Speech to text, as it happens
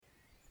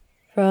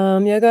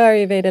From Yoga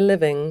Ayurveda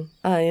Living,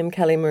 I am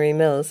Kelly Marie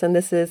Mills, and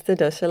this is The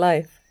Dosha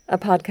Life, a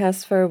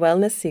podcast for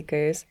wellness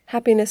seekers,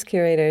 happiness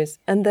curators,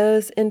 and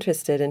those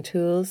interested in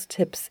tools,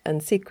 tips,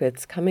 and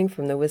secrets coming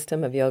from the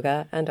wisdom of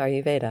yoga and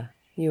Ayurveda.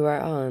 You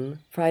are on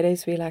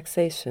Friday's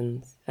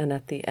relaxations, and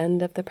at the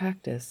end of the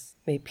practice,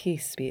 may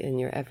peace be in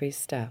your every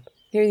step.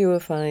 Here you will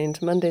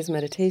find Monday's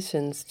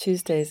meditations,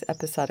 Tuesday's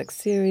episodic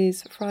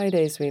series,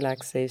 Friday's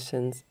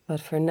relaxations.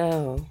 But for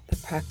now, the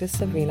practice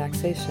of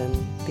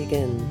relaxation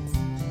begins.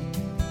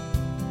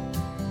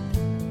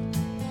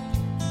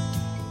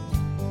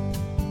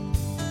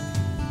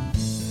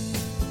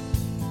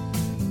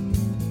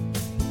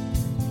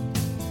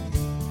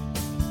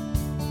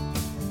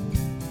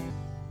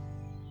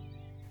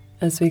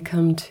 As we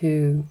come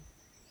to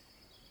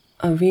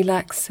a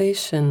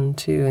relaxation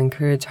to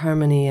encourage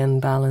harmony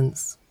and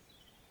balance,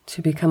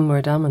 to become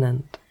more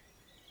dominant,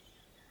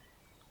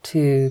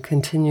 to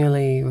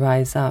continually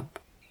rise up,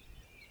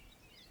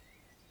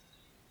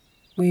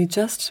 we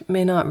just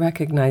may not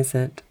recognize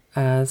it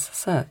as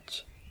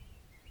such.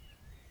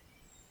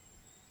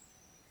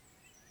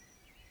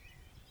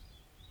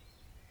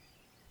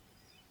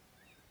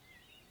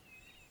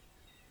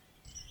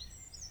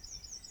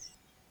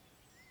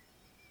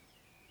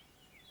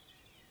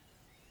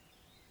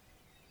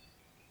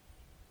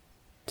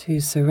 To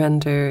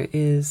surrender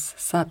is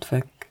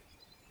sattvic.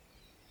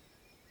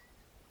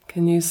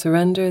 Can you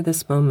surrender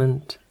this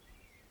moment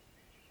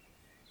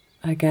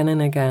again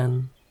and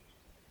again,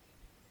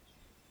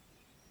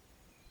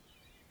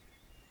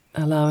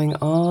 allowing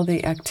all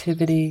the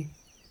activity,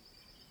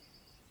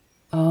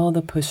 all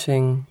the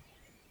pushing,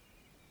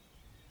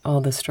 all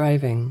the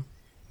striving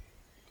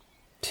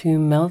to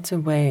melt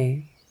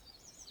away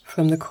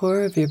from the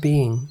core of your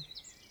being?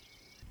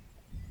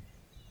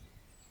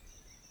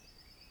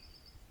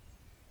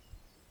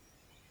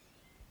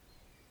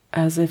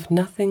 As if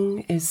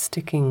nothing is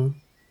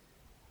sticking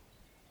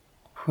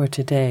for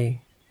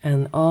today,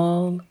 and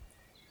all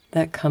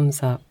that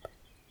comes up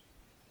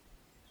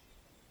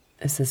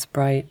is this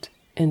bright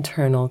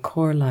internal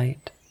core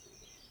light.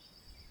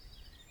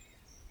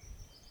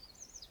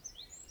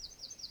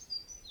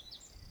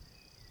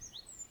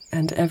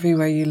 And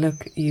everywhere you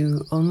look,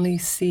 you only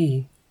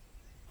see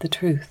the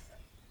truth.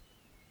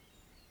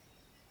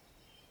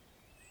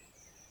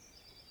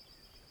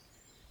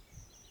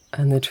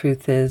 And the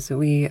truth is,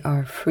 we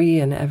are free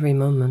in every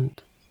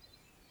moment.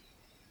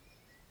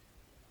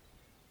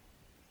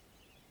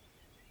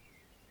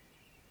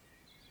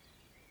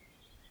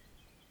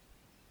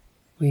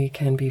 We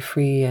can be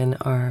free in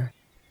our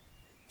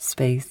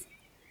space.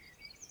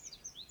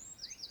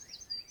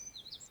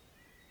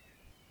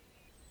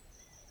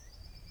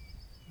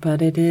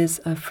 But it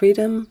is a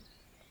freedom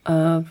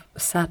of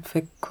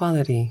sattvic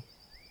quality.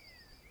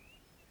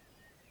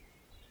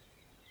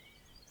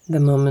 The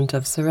moment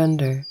of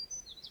surrender,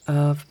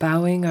 of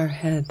bowing our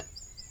head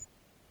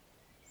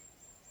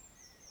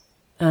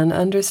and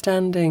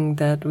understanding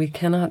that we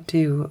cannot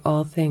do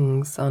all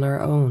things on our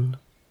own.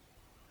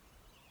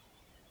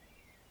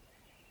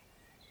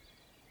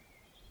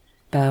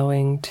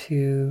 Bowing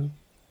to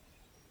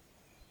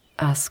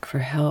ask for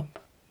help.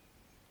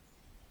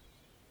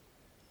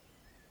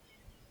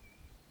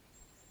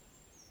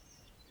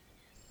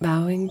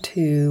 Bowing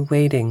to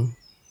waiting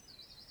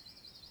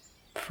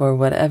for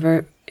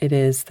whatever it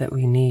is that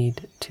we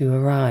need to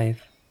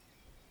arrive.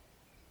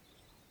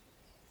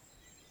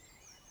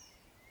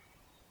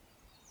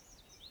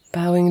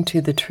 Bowing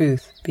to the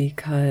truth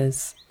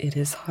because it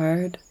is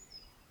hard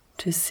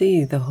to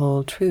see the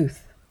whole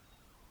truth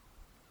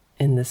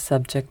in the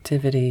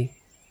subjectivity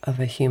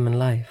of a human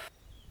life.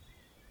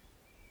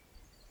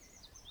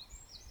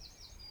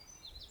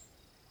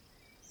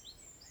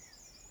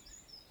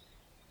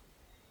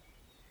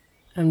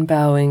 And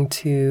bowing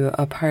to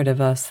a part of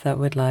us that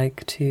would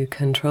like to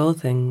control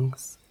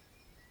things.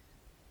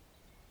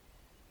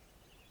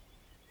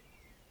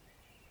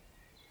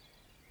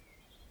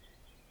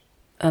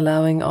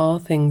 Allowing all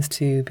things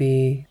to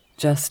be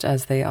just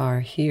as they are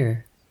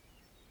here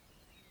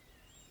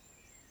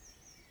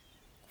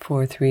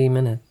for 3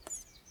 minutes.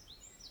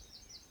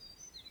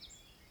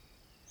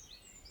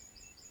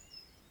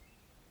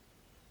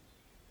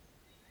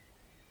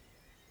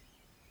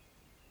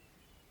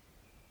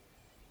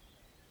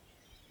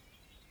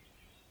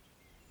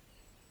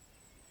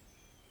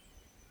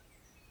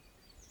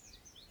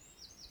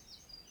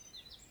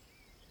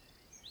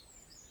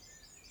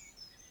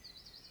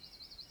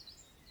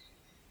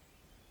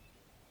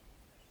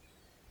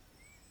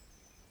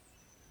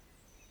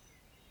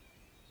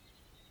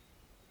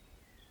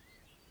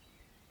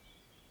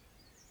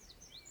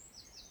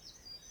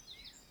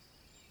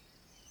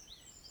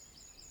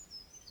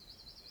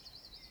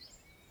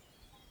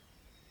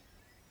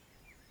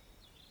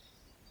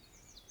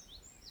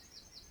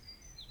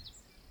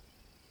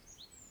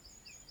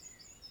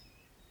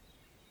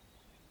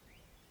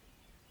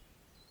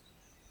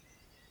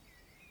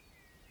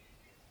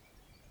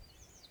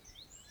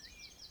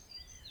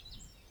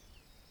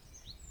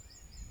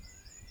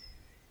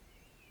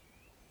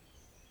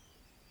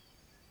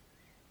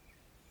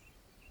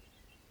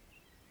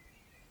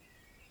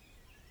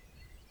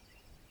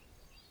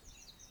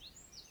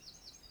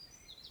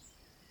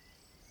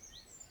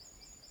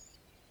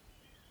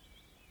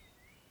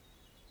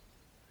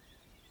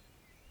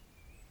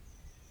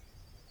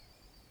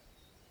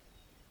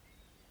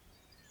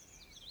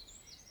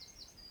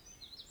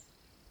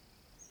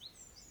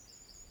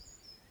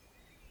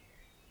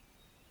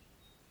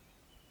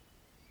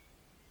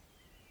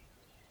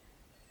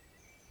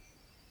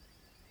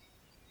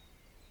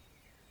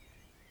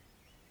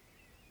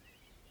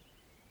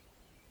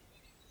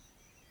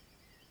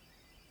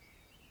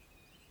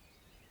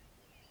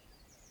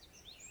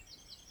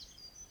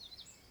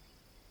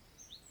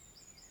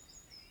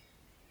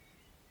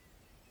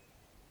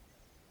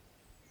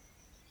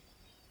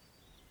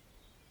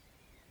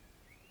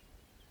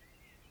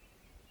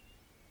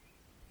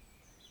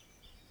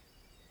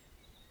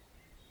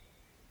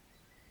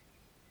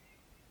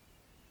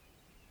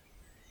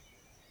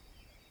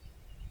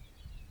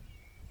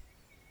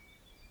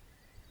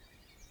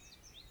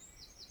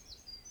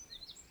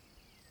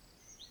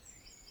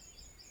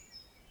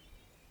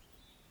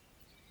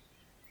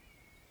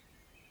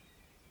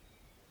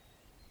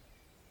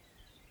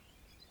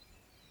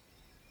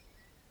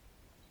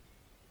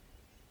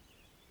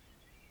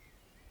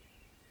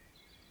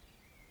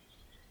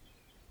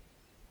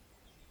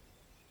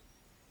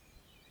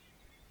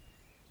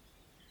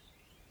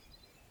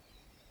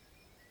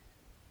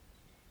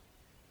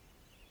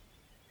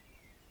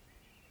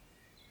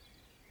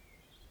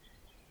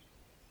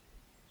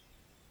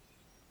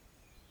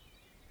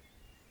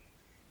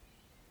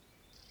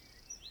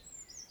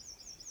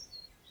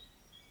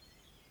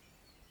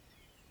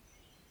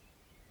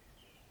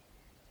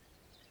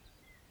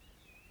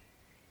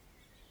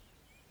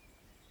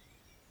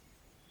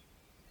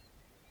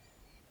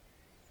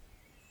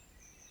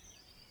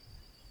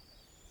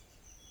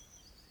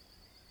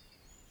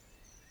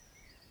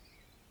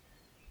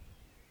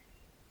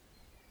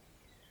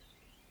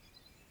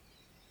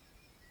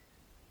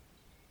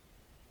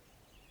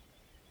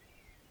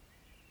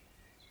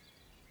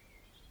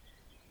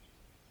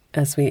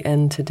 as we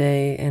end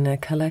today in a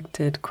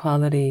collected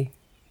quality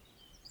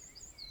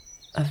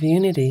of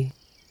unity.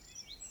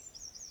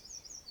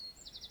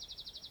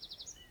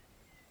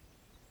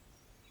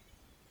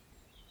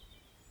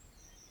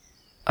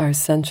 Our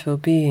central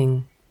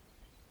being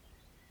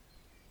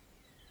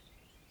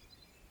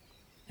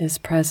is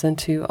present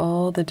to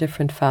all the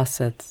different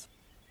facets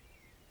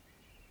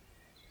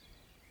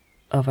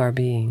of our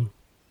being.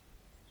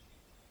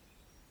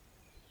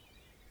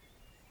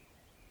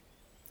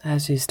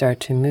 As you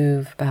start to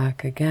move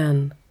back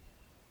again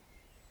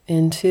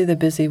into the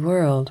busy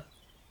world,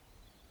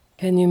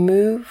 can you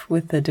move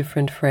with a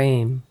different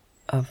frame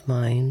of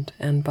mind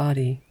and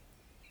body?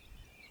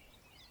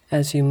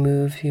 As you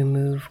move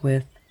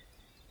with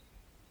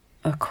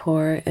a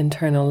core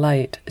internal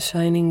light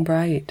shining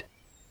bright.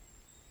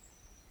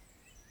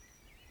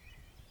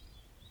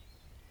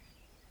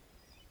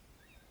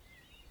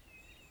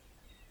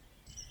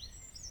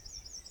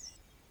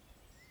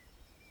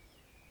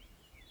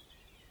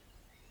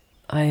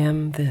 I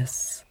am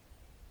this.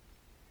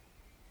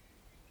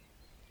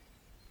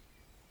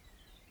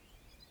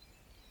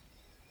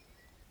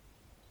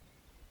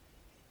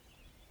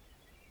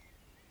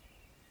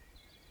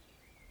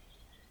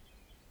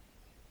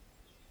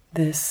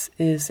 This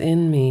is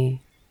in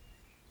me.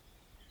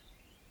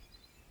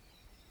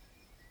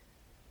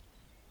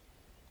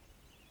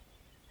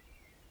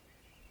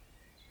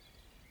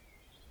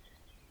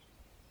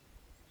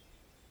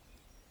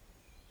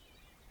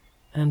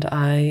 And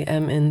I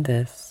am in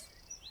this.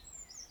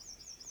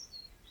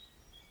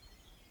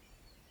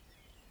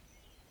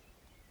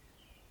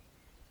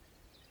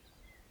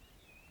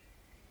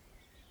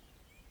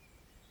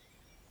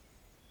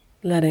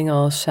 Letting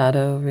all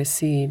shadow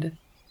recede.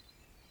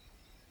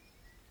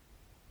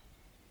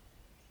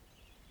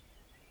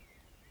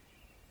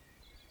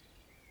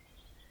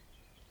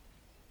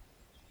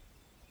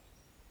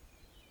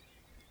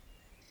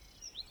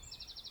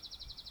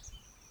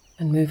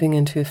 And moving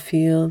into a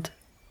field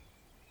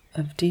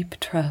of deep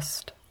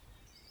trust.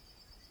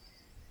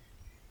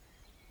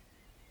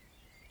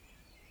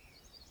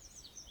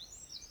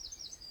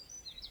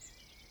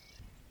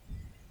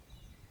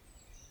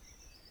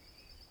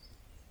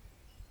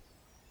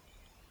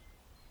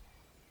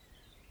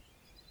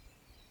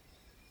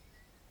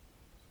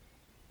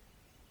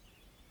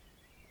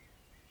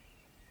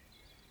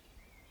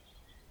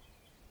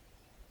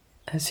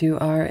 As you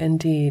are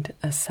indeed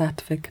a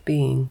sattvic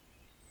being.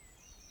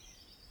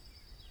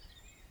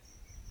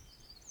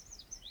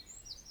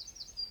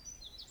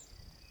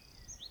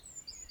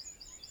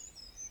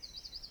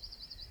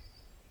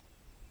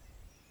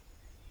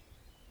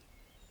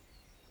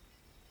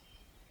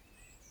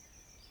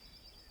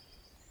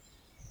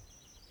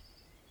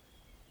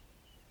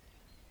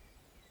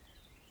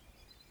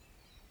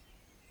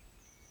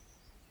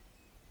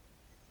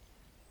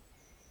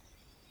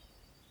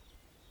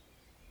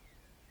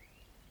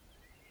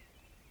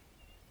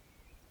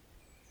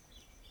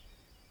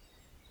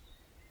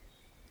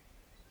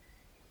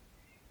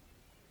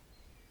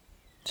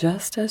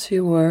 Just as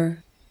you were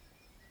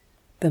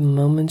the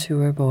moment you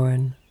were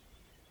born.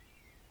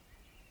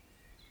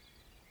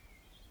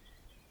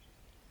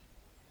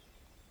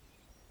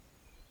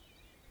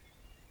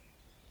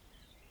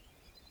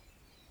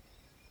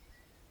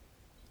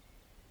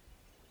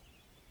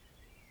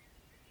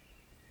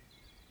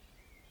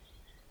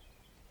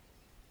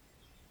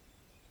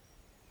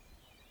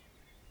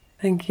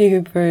 Thank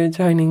you for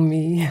joining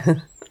me.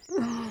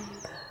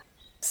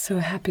 So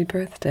happy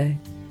birthday.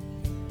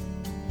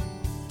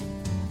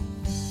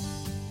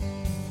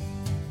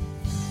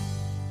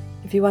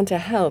 If you want to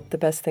help, the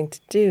best thing to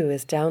do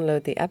is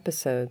download the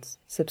episodes.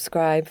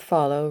 Subscribe,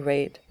 follow,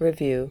 rate,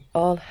 review.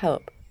 All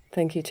help.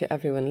 Thank you to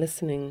everyone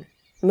listening.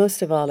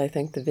 Most of all, I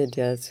thank the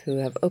Vidyas who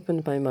have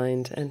opened my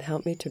mind and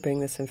helped me to bring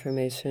this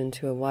information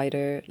to a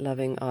wider,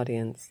 loving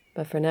audience.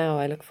 But for now,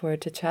 I look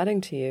forward to chatting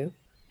to you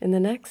in the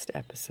next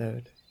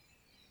episode.